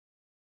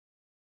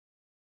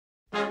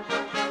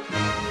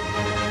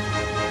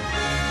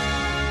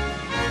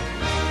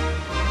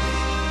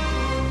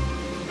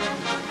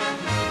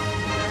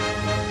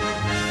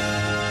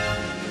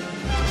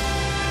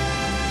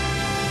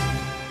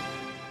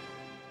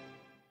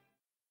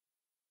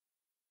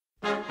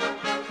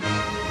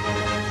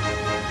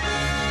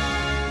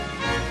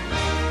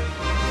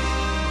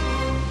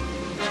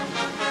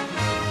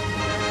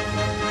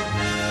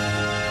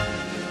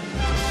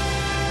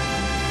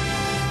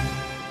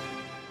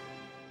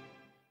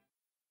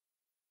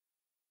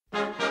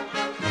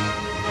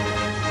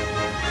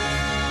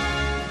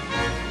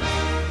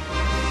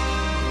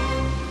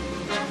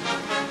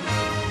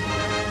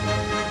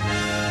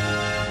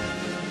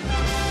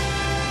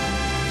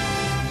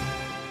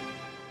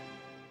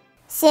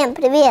Всем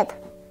привет!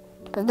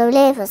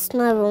 Поздравляю вас с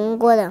Новым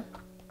годом!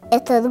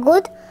 Этот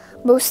год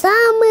был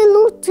самый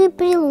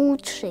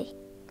лучший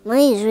в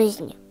моей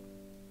жизни.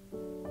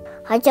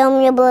 Хотя у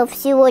меня было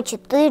всего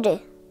 4,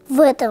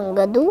 в этом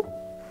году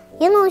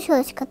я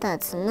научилась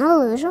кататься на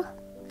лыжах,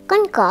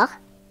 коньках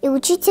и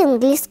учить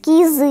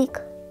английский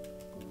язык.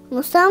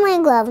 Но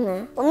самое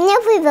главное, у меня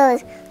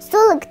вывелось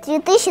 43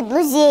 тысячи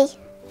друзей.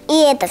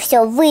 И это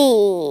все вы,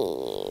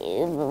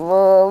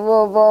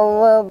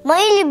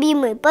 мои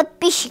любимые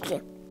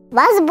подписчики.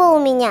 Вас бы у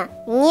меня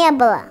не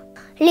было,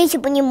 если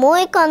бы не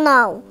мой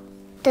канал,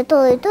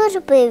 который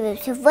тоже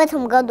появился в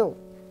этом году.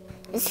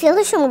 И в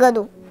следующем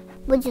году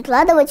будет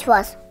радовать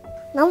вас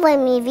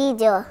новыми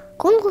видео,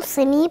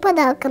 конкурсами и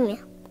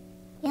подарками.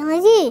 Я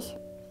надеюсь,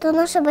 что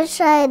наша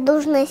большая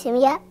дружная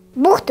семья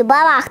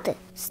Бухты-Барахты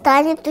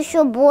станет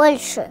еще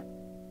больше.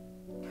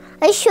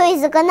 А еще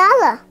из-за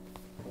канала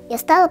я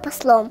стала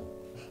послом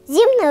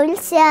зимней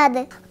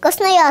универсиады в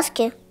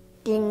Красноярске.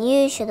 Для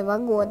нее еще 2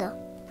 года.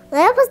 Но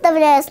я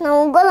поздравляю с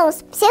Новым годом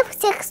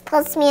всех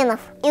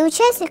спортсменов и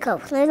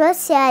участников на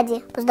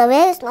универсиаде.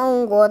 Поздравляю с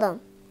Новым годом.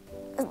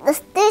 В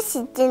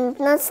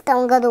 2019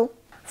 году.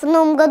 В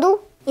Новом году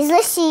из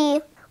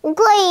России,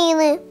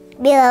 Украины,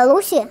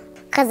 Беларуси,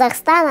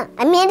 Казахстана,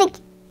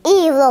 Америки и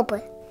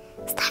Европы.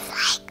 Ставь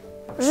лайк.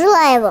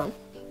 Желаю вам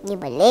не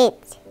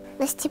болеть,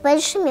 расти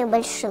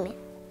большими.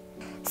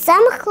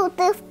 Самых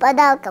крутых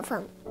подарков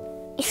вам.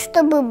 И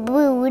чтобы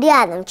был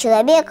рядом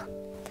человек,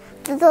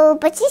 который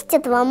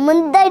почистит вам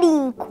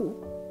мандаринку.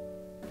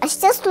 А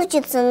сейчас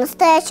случится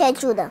настоящее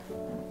чудо.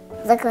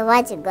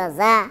 Закрывайте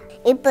глаза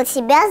и про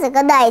себя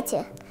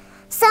загадайте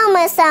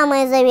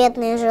самое-самое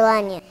заветное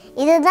желание.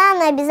 И тогда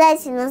оно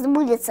обязательно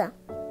сбудется.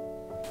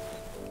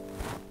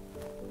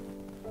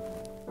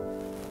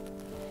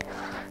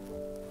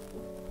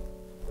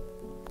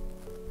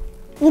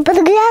 Не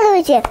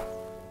подглядывайте.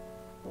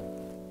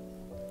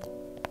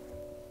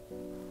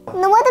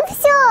 Ну вот и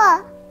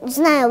все.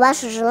 Знаю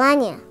ваше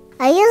желание.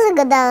 А я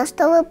загадала,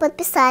 что вы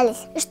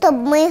подписались. И чтобы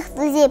моих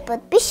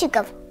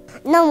друзей-подписчиков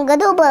в Новом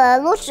году было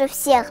лучше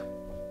всех.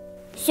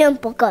 Всем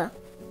пока.